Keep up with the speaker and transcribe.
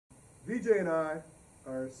VJ and I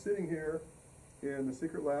are sitting here in the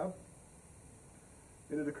secret lab,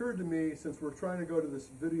 and it occurred to me, since we're trying to go to this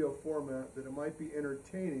video format, that it might be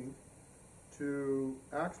entertaining to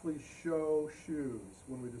actually show shoes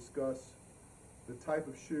when we discuss the type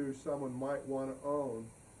of shoes someone might want to own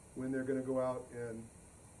when they're going to go out and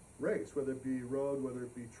race, whether it be road, whether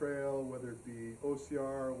it be trail, whether it be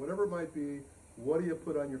OCR, whatever it might be. What do you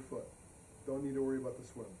put on your foot? Don't need to worry about the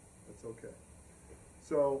swim. That's okay.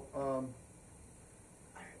 So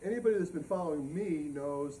anybody that's been following me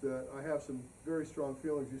knows that I have some very strong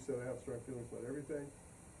feelings. You said I have strong feelings about everything.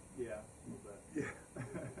 Yeah, a little bit.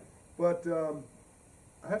 Yeah. But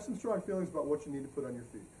I have some strong feelings about what you need to put on your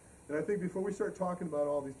feet. And I think before we start talking about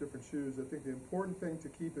all these different shoes, I think the important thing to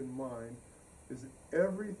keep in mind is that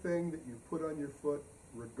everything that you put on your foot,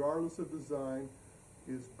 regardless of design,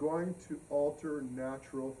 is going to alter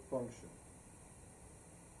natural function.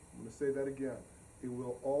 I'm going to say that again. It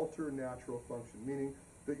will alter natural function, meaning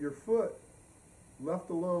that your foot,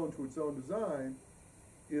 left alone to its own design,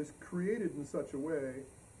 is created in such a way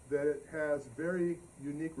that it has very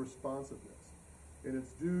unique responsiveness. And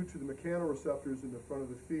it's due to the mechanoreceptors in the front of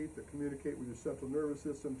the feet that communicate with your central nervous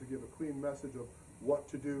system to give a clean message of what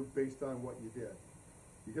to do based on what you did.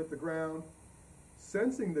 You hit the ground,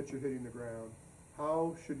 sensing that you're hitting the ground,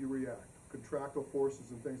 how should you react? Contractile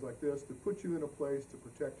forces and things like this to put you in a place to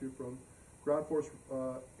protect you from ground force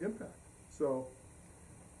impact. So,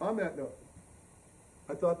 on that note,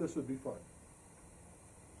 I thought this would be fun.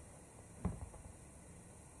 No,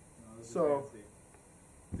 So,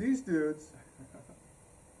 these dudes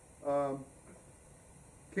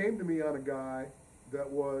came to me on a guy that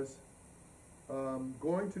was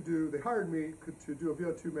going to do, they hired me to do a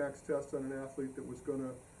VO2 max test on an athlete that was going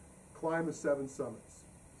to climb the 7 summits.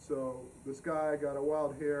 So this guy got a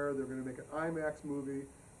wild hair. They're going to make an IMAX movie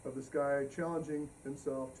of this guy challenging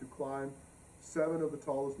himself to climb 7 of the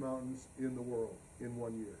tallest mountains in the world in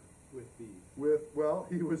 1 year. with these. Well,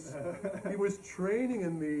 he was training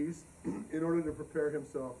in these in order to prepare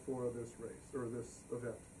himself for this race or this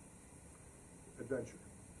adventure.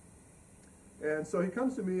 And so he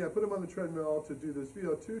comes to me, I put him on the treadmill to do this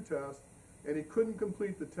VO2 test, and he couldn't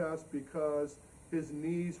complete the test because his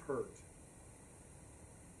knees hurt.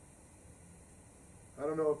 I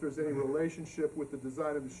don't know if there's any relationship with the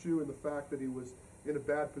design of the shoe and the fact that he was in a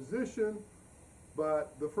bad position,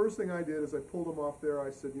 but the first thing I did is I pulled him off there.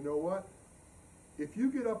 I said, you know what? If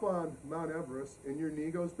you get up on Mount Everest and your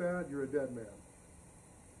knee goes bad, you're a dead man.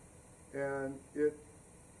 And it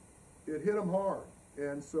hit him hard.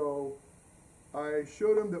 And so I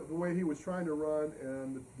showed him that the way he was trying to run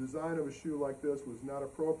and the design of a shoe like this was not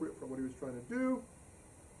appropriate for what he was trying to do.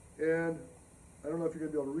 And I don't know if you're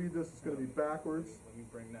going to be able to read this. It's going to be backwards. Let me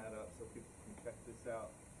bring that up so people can check this out.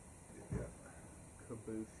 Yeah.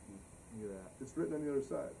 Kabooski. Look at It's written on the other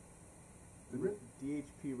side. that.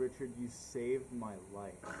 DHP Richard, you saved my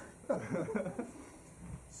life.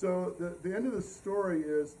 So the end of the story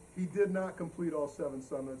is he did not complete all 7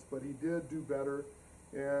 summits, but he did do better.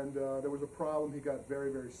 And there was a problem. He got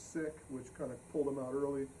very, very sick, which kind of pulled him out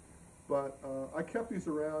early. But I kept these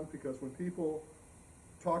around because when people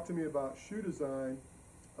talk to me about shoe design,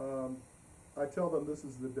 I tell them this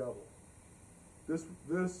is the devil.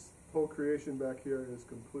 This whole creation back here is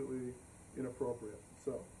completely inappropriate.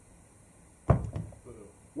 So,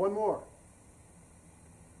 one more.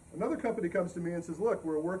 Another company comes to me and says, look,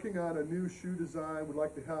 we're working on a new shoe design. We'd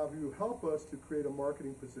like to have you help us to create a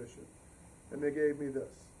marketing position. And they gave me this.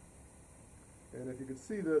 And if you can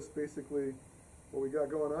see this, basically what we got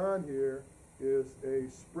going on here is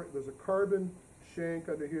there's a carbon shank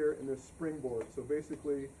under here and there's springboard. So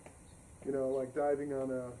basically, you know, like diving on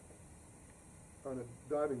a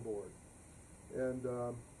diving board. And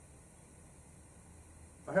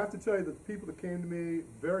I have to tell you that the people that came to me,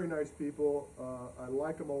 very nice people. I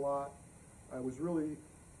like them a lot. I was really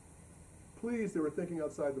pleased they were thinking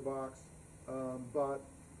outside the box. But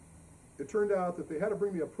it turned out that they had to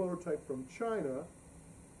bring me a prototype from China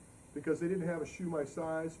because they didn't have a shoe my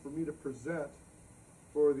size for me to present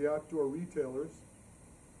for the outdoor retailers.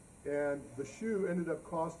 And the shoe ended up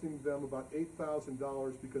costing them about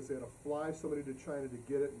 $8,000 because they had to fly somebody to China to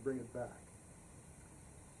get it and bring it back.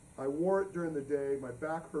 I wore it during the day. My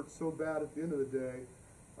back hurt so bad at the end of the day.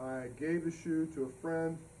 I gave the shoe to a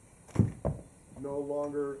friend, no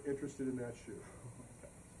longer interested in that shoe.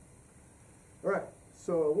 All right,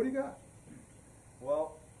 so what do you got?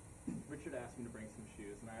 Well, Richard asked me to bring some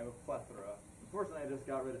shoes, and I have a plethora. Unfortunately, I just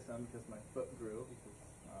got rid of some because my foot grew, because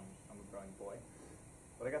I'm a growing boy.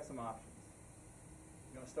 But I got some options.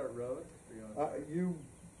 You want to start road, or you want to You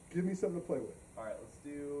give me something to play with. All right, let's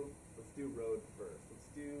do road first. Let's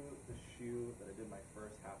do the shoe that I did my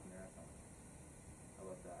first half marathon. How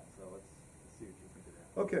about that? So let's see what you think of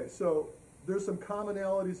that. Okay, so there's some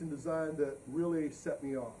commonalities in design that really set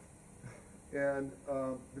me off. And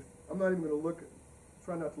I'm not even going to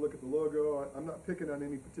try not to look at the logo. I'm not picking on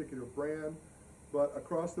any particular brand, but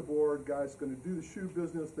across the board, guys going to do the shoe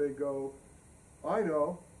business, they go, I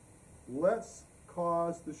know, let's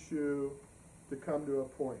cause the shoe to come to a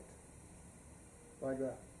point. Like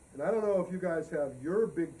that. And I don't know if you guys have your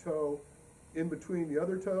big toe in between the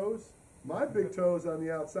other toes. My big toe is on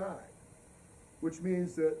the outside, which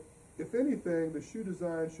means that if anything, the shoe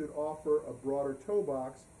design should offer a broader toe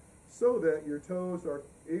box so that your toes are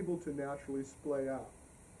able to naturally splay out.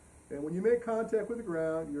 And when you make contact with the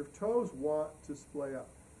ground, your toes want to splay out.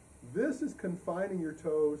 This is confining your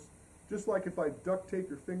toes, just like if I duct tape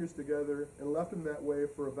your fingers together and left them that way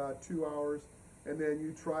for about 2 hours, and then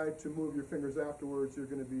you tried to move your fingers afterwards, you're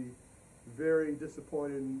going to be very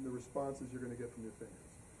disappointed in the responses you're going to get from your fingers.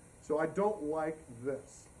 So I don't like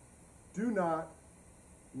this. Do not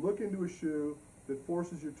look into a shoe that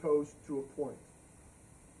forces your toes to a point.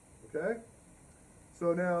 Okay?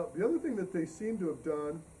 So now, the other thing that they seem to have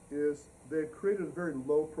done is they've created a very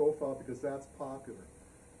low profile because that's popular.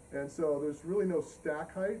 And so there's really no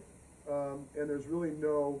stack height, and there's really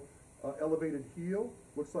no elevated heel.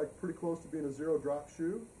 Looks like pretty close to being a zero drop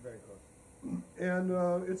shoe. Very close. And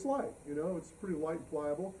it's light, you know, it's pretty light and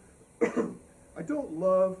pliable. I don't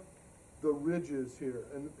love the ridges here.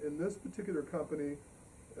 And in this particular company,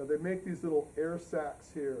 they make these little air sacs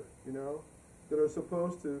here, you know, that are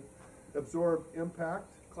supposed to absorb impact.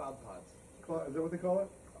 Cloud pods. Is that what they call it?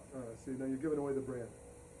 See, now you're giving away the brand.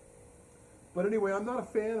 But anyway, I'm not a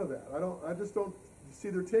fan of that. I just don't, see,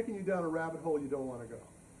 they're taking you down a rabbit hole you don't want to go.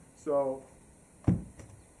 So,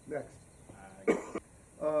 next.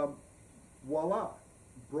 Voila,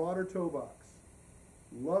 broader toe box.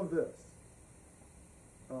 Love this.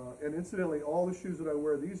 And incidentally, all the shoes that I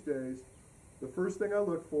wear these days, the first thing I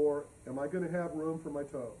look for, am I going to have room for my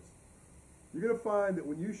toes? You're going to find that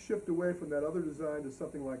when you shift away from that other design to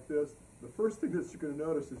something like this, the first thing that you're going to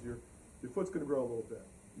notice is your foot's going to grow a little bit.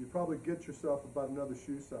 You probably get yourself about another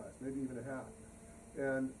shoe size, maybe even a half.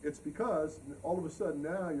 And it's because all of a sudden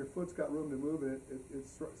now your foot's got room to move and it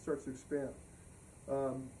starts to expand,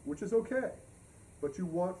 which is okay. But you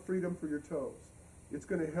want freedom for your toes. It's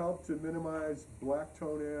going to help to minimize black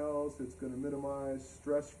toenails. It's going to minimize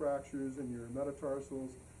stress fractures in your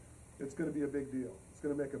metatarsals. It's going to be a big deal. It's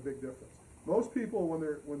going to make a big difference. Most people,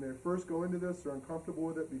 when they first go into this, are uncomfortable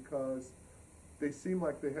with it because they seem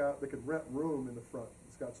like they could rent room in the front.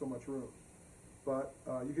 It's got so much room. But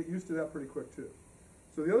you get used to that pretty quick too.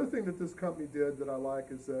 So the other thing that this company did that I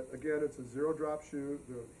like is that, again, it's a zero drop shoe.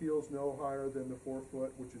 The heel's no higher than the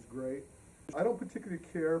forefoot, which is great. I don't particularly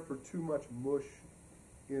care for too much mush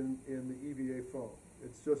in the EVA foam.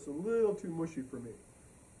 It's just a little too mushy for me.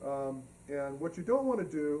 And what you don't want to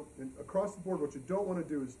do, and across the board, what you don't want to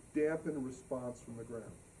do is dampen response from the ground.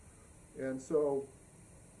 And so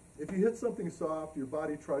if you hit something soft, your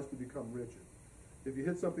body tries to become rigid. If you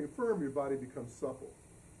hit something firm, your body becomes supple.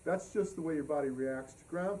 That's just the way your body reacts to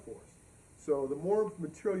ground force. So the more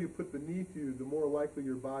material you put beneath you, the more likely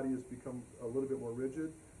your body has become a little bit more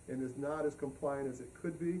rigid and is not as compliant as it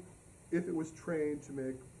could be if it was trained to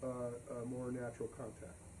make a more natural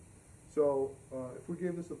contact. So if we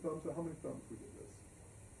gave this a thumbs up, how many thumbs would we give this?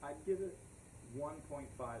 I'd give it 1.5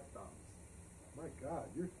 thumbs. My God,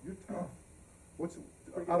 you're tough. What's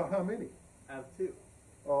out of how many? Out of 2.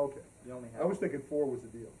 Oh, okay. You only have. I was thinking 4 was the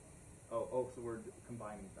deal. Oh, so we're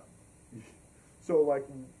combining thumbs. So like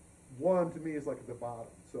 1 to me is like at the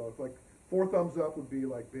bottom. So if like 4 thumbs up would be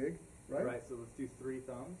like big, right? Right. So let's do 3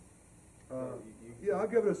 thumbs. Yeah, I'll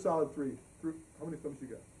give it a solid 3. How many thumbs you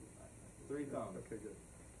got? 3 thumbs. Okay, good.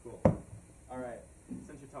 Cool. All right.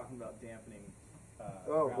 Since you're talking about dampening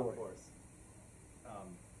Oh, ground boy. force,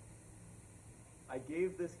 I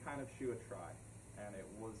gave this kind of shoe a try, and it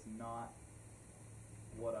was not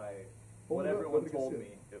what Hold it up, everyone let me told see me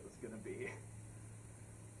it. it was going to be.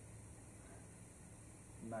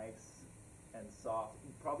 Nice and soft.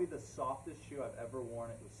 Probably the softest shoe I've ever worn.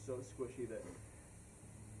 It was so squishy that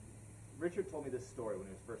Richard told me this story when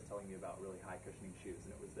he was first telling me about really high cushioning shoes,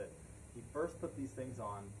 and it was that he first put these things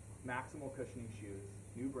on, Maximal cushioning shoes,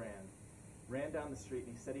 new brand, ran down the street,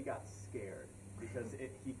 and he said he got scared because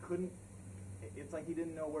he couldn't, it's like he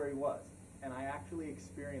didn't know where he was. And I actually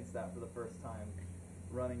experienced that for the first time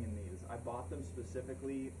running in these. I bought them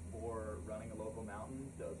specifically for running a local mountain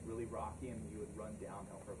that was really rocky, and you would run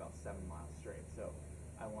downhill for about 7 miles straight. So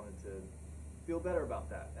I wanted to feel better about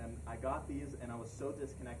that. And I got these, and I was so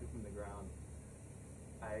disconnected from the ground.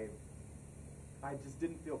 I just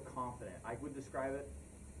didn't feel confident. I would describe it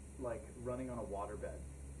like running on a waterbed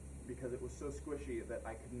because it was so squishy that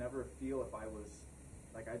I could never feel if I was,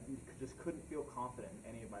 like I just couldn't feel confident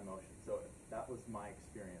in any of my motions. So that was my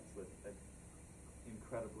experience with an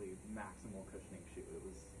incredibly maximal cushioning shoe. It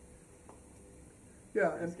was Yeah,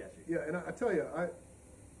 very and sketchy. yeah, and I tell you,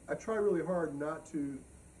 I try really hard not to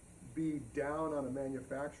be down on a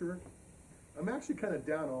manufacturer. I'm actually kind of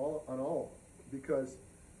down on all of them because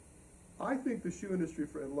I think the shoe industry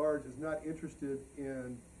at large is not interested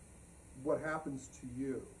in what happens to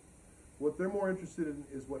you. What they're more interested in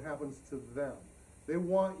is what happens to them. They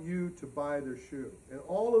want you to buy their shoe. And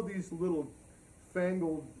all of these little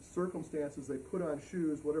fangled circumstances they put on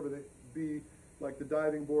shoes, whatever they be, like the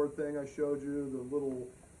diving board thing I showed you, the little,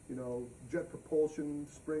 you know, jet propulsion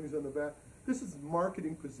springs on the back. This is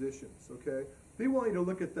marketing positions, okay? They want you to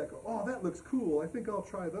look at that, go, oh, that looks cool. I think I'll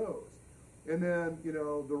try those. And then, you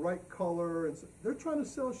know, the right color, and so, they're trying to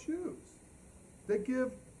sell shoes. They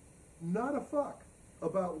give not a fuck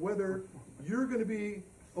about whether you're going to be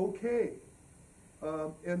okay.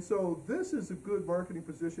 And so this is a good marketing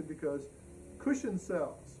position because cushion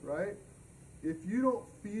sells, right? If you don't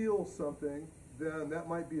feel something, then that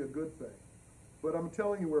might be a good thing. But I'm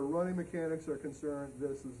telling you, where running mechanics are concerned,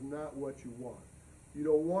 this is not what you want. You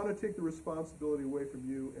don't want to take the responsibility away from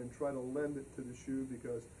you and try to lend it to the shoe,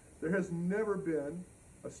 because there has never been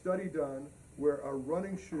a study done where a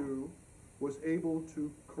running shoe was able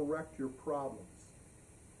to correct your problems.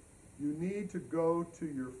 You need to go to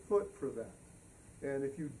your foot for that. And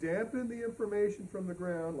if you dampen the information from the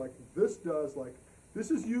ground, like this does, like this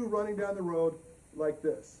is you running down the road like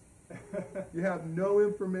this. You have no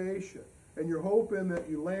information, and you're hoping that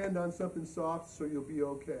you land on something soft so you'll be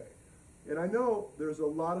okay. And I know there's a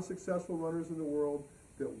lot of successful runners in the world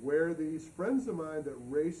that wear these. Friends of mine that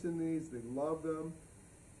race in these, they love them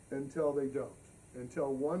until they don't.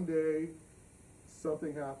 Until one day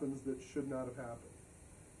something happens that should not have happened.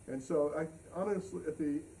 And so I honestly, at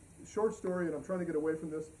the short story, and I'm trying to get away from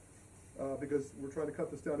this because we're trying to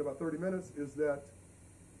cut this down to about 30 minutes, is that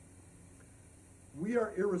we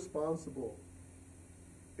are irresponsible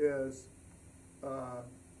as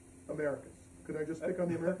Americans. Can I just pick on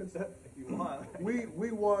the Americans? If you want.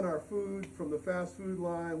 We want our food from the fast food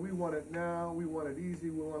line. We want it now. We want it easy.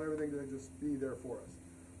 We want everything to just be there for us.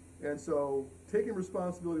 And so taking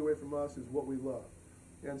responsibility away from us is what we love.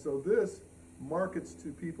 And so this markets to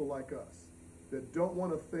people like us that don't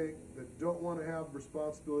want to think, that don't want to have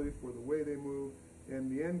responsibility for the way they move.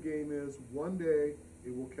 And the end game is one day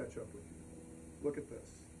it will catch up with you. Look at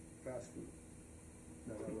this, fast food.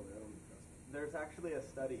 No, not really, I don't eat fast food. There's actually a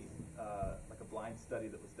study, like a blind study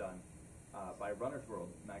that was done by Runner's World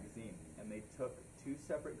magazine, and they took two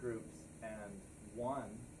separate groups, and one,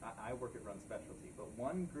 I work at Run Specialty, but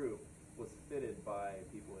one group was fitted by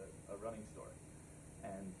people at a running store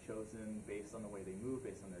and chosen based on the way they move,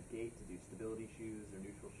 based on their gait, to do stability shoes or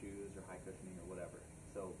neutral shoes or high cushioning or whatever.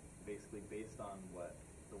 So basically based on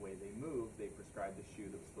the way they move, they prescribed a shoe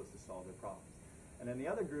that was supposed to solve their problems. And then the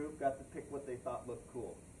other group got to pick what they thought looked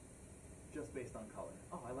cool, just based on color.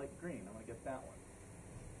 Oh, I like green, I'm gonna get that one.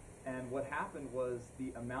 And what happened was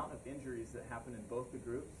the amount of injuries that happened in both the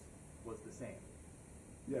groups was the same.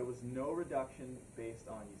 There was no reduction based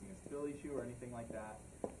on using a stability shoe or anything like that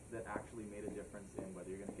that actually made a difference in whether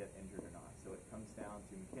you're gonna get injured or not. So it comes down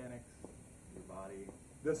to mechanics, your body.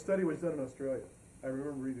 This study was done in Australia. I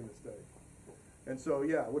remember reading the study. And so,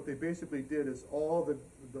 yeah, what they basically did is all the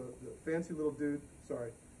fancy little dude,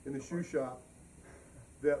 in the shoe shop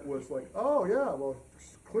that was like, oh, yeah, well,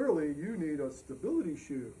 clearly you need a stability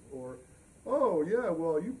shoe. Or, oh, yeah,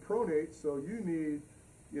 well, you pronate, so you need,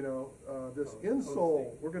 you know, this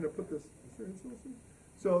insole. We're going to put this, is there insole?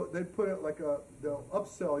 So they put it like they'll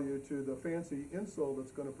upsell you to the fancy insole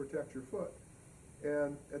that's going to protect your foot.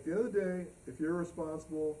 And at the end of the day, if you're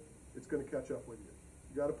responsible, it's going to catch up with you.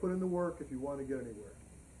 You got to put in the work if you want to get anywhere.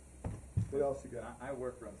 What else you got? I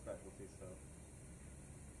work Run Specialty, so.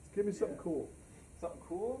 Give me something cool. Something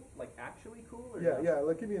cool? Like actually cool? Or Yeah, not? yeah,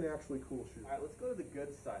 like give me an actually cool shoe. All right, let's go to the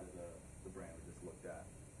good side of the brand we just looked at.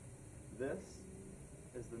 This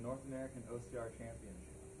is the North American OCR Champion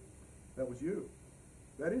shoe. That was you.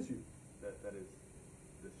 That is you. That is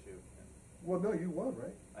this shoe. And Well, no, you won,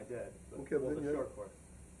 right? I did. But, Okay, well, then the you- short course.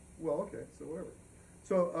 Well, okay, so whatever.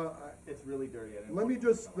 So It's really dirty. I didn't let me want to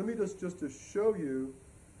just smell it. just to show you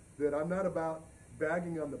that I'm not about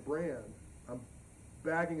bagging on the brand. I'm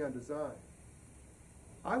bagging on design.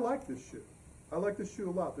 I like this shoe. I like this shoe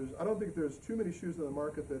a lot. I don't think there's too many shoes on the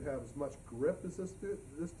market that have as much grip as this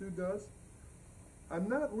dude does. I'm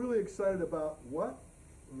not really excited about what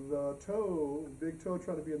the toe, big toe,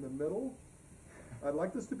 trying to be in the middle. I'd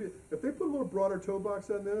like this to be, if they put a little broader toe box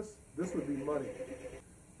on this would be money.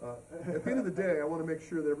 At the end of the day, I want to make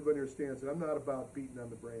sure that everybody understands that I'm not about beating on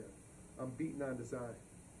the brand. I'm beating on design,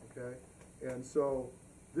 okay? And so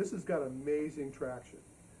this has got amazing traction.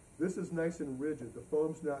 This is nice and rigid. The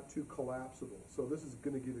foam's not too collapsible, so this is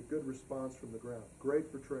going to give a good response from the ground.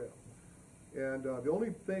 Great for trail. And the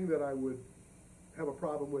only thing that I would have a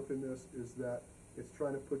problem with in this is that it's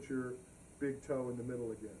trying to put your big toe in the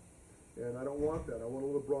middle again. And I don't want that. I want a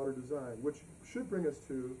little broader design, which should bring us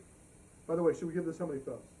to, by the way, should we give this how many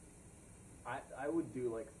thumbs? I would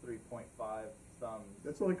do like 3.5 thumbs.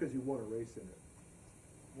 That's only because you want to race in it.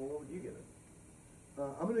 Well, what would you give it?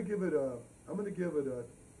 I'm going to give it a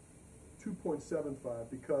 2.75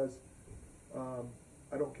 because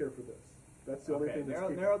I don't care for this. That's the only thing that's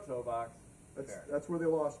keeping. Narrow toe box. That's where they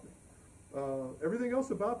lost me. Everything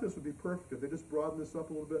else about this would be perfect. If they just broaden this up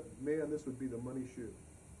a little bit, man, this would be the money shoe.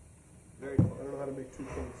 Very close. I don't know how to make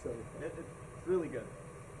 2.75. It's really good.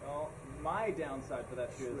 Well, my downside for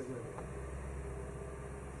that shoe is You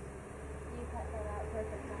cut that out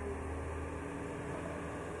perfect time.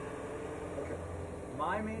 Okay.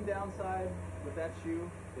 my main downside with that shoe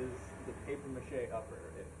is the paper mache upper.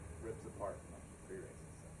 It rips apart in free races.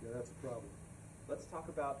 So. Yeah, that's a problem. Let's talk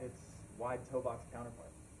about its wide toe box counterpart.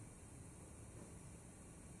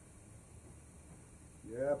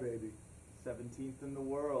 Yeah, baby. 17th in the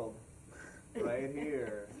world, right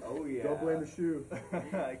here. Oh yeah. Don't blame the shoe.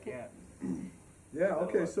 I can't. Yeah,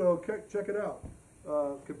 okay, so check it out.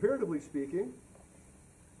 Comparatively speaking,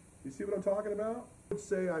 you see what I'm talking about? I would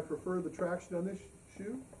say I prefer the traction on this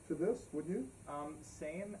shoe to this, would you?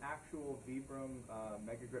 Same actual Vibram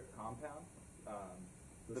Mega Grip compound.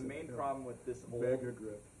 The Listen, main yeah. problem with this old Mega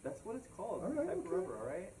Grip. That's what it's called. All It's right, type of okay. rubber, all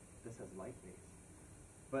right? This has light base.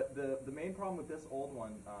 But the main problem with this old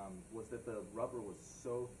one was that the rubber was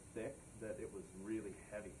so thick that it was really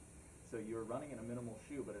heavy. So you were running in a minimal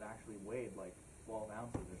shoe, but it actually weighed like 12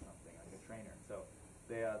 ounces or something, like a trainer. So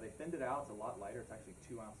they thinned it out. It's a lot lighter. It's actually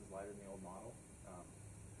 2 ounces lighter than the old model.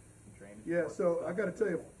 Drainage Yeah, supports so and I stuff. got to tell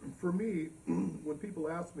you, for me, when people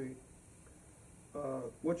ask me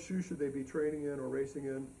what shoe should they be training in or racing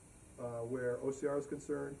in, where OCR is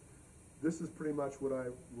concerned, this is pretty much what I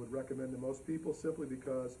would recommend to most people, simply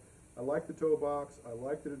because I like the toe box, I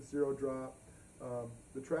like that it's zero drop,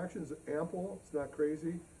 the traction's ample, it's not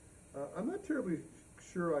crazy. I'm not terribly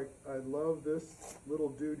sure I love this little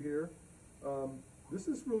dude here. This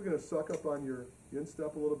is really going to suck up on your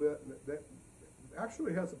instep a little bit. And that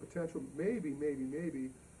actually has the potential, maybe,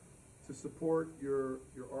 to support your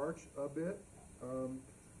arch a bit.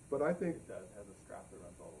 But I think It does. It has a strap that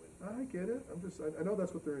runs all the way to the I get it. I know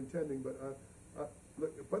that's what they're intending, but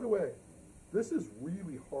look, by the way, this is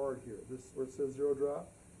really hard here. This where it says zero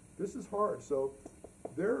drop, this is hard. So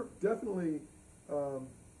they're definitely.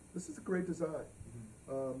 This is a great design.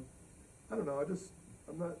 I don't know.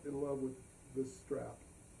 I'm not in love with this strap,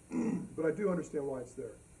 but I do understand why it's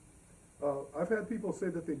there. I've had people say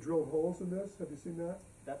that they drilled holes in this. Have you seen that?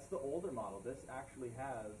 That's the older model. This actually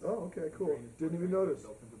has. Oh, okay, cool. drainage Didn't even drainage notice.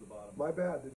 built into the bottom. My bad.